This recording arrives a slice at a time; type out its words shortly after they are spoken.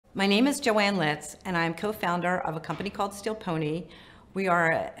My name is Joanne Litz, and I'm co-founder of a company called Steel Pony. We are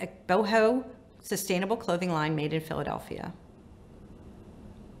a boho sustainable clothing line made in Philadelphia.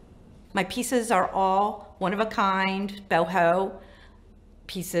 My pieces are all one-of-a-kind boho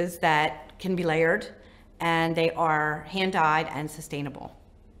pieces that can be layered, and they are hand-dyed and sustainable.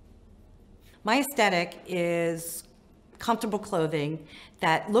 My aesthetic is comfortable clothing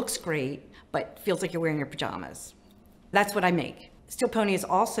that looks great, but feels like you're wearing your pajamas. That's what I make. Steel Pony is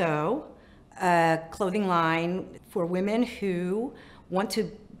also a clothing line for women who want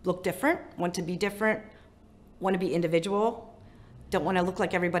to look different, want to be different, want to be individual, don't want to look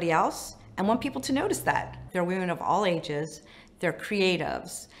like everybody else, and want people to notice that. They're women of all ages, they're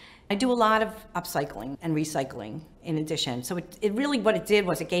creatives. I do a lot of upcycling and recycling in addition. So it really, what it did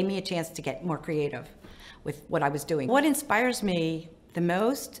was it gave me a chance to get more creative with what I was doing. What inspires me the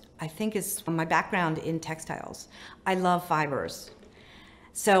most, I think, is my background in textiles. I love fibers.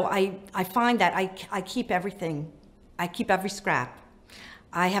 So I find that I keep everything. I keep every scrap.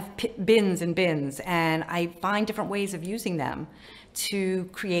 I have bins and bins, and I find different ways of using them to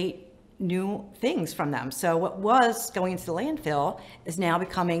create new things from them. So what was going into the landfill is now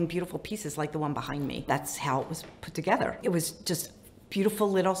becoming beautiful pieces like the one behind me. That's how it was put together. It was just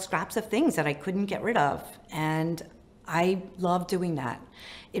beautiful little scraps of things that I couldn't get rid of. And I love doing that.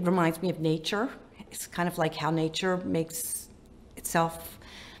 It reminds me of nature. It's kind of like how nature makes itself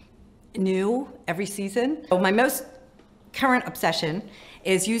new every season. So my most current obsession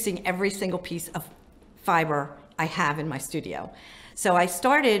is using every single piece of fiber I have in my studio. So I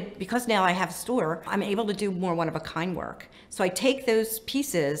started, because now I have a store, I'm able to do more one-of-a-kind work. So I take those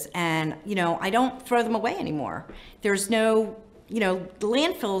pieces and, I don't throw them away anymore. There's no, the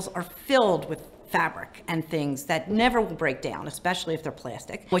landfills are filled with fabric and things that never will break down, especially if they're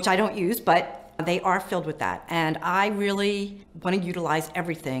plastic, which I don't use, but they are filled with that. And I really want to utilize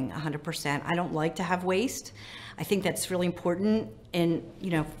everything 100%. I don't like to have waste. I think that's really important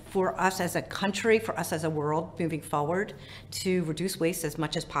for us as a country, for us as a world moving forward, to reduce waste as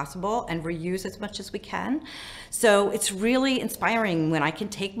much as possible and reuse as much as we can. So it's really inspiring when I can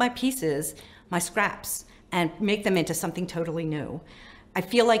take my pieces, my scraps, and make them into something totally new. I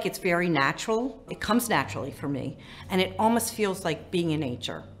feel like it's very natural. It comes naturally for me. And it almost feels like being in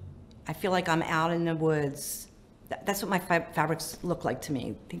nature. I feel like I'm out in the woods. That's what my fabrics look like to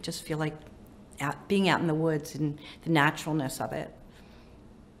me. They just feel like being out in the woods and the naturalness of it.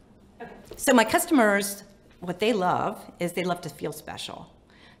 Okay. So my customers, what they love is they love to feel special.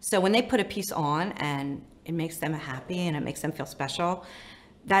 So when they put a piece on and it makes them happy and it makes them feel special,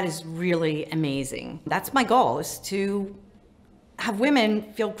 that is really amazing. That's my goal, is to have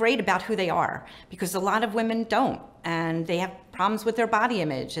women feel great about who they are, because a lot of women don't, and they have problems with their body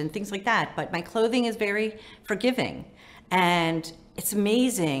image and things like that. But my clothing is very forgiving, and it's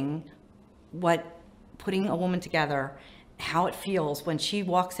amazing what putting a woman together, how it feels when she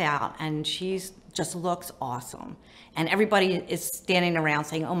walks out and she's just looks awesome, and everybody is standing around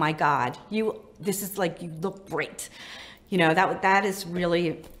saying, "Oh my God, this is like, you look great." That is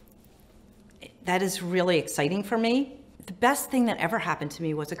really exciting for me. The best thing that ever happened to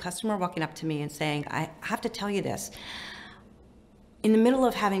me was a customer walking up to me and saying, "I have to tell you this. In the middle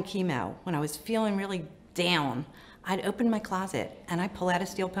of having chemo, when I was feeling really down, I'd open my closet and I'd pull out a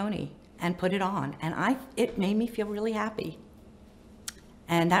Steel Pony and put it on, and it made me feel really happy."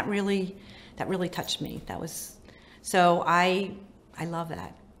 And that really touched me. So I love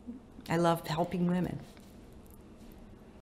that. I love helping women.